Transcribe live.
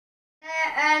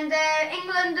And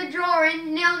England are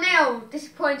drawing 0-0,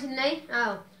 disappointingly.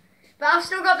 Oh. But I've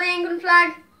still got the England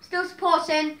flag, still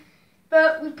supporting.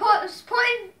 But we're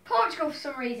supporting Portugal for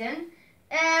some reason.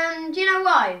 And do you know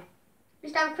why?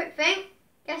 Just have a quick think.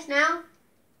 Guess now.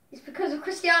 It's because of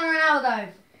Cristiano Ronaldo.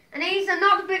 And these are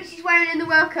not the boots he's wearing in the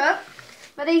World Cup,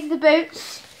 but these are the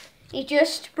boots he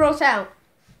just brought out.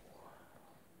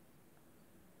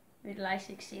 Really nice,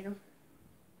 you can see them.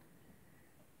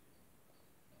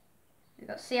 We've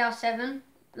got CR7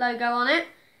 logo on it.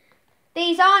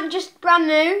 These aren't just brand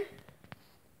new,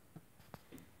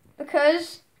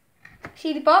 because,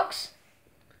 see the box?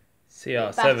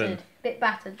 CR7. Bit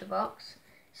battered, the box.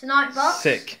 It's a night box.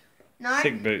 Sick. No.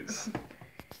 Sick boots.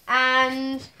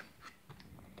 And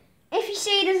if you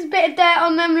see there's a bit of dirt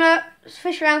on them, look, just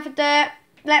fish around for dirt.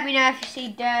 Let me know if you see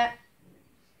dirt.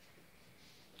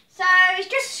 So it's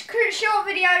just a short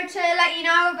video to let you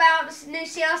know about the new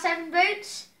CR7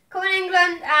 boots. Come in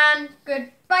England and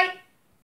good.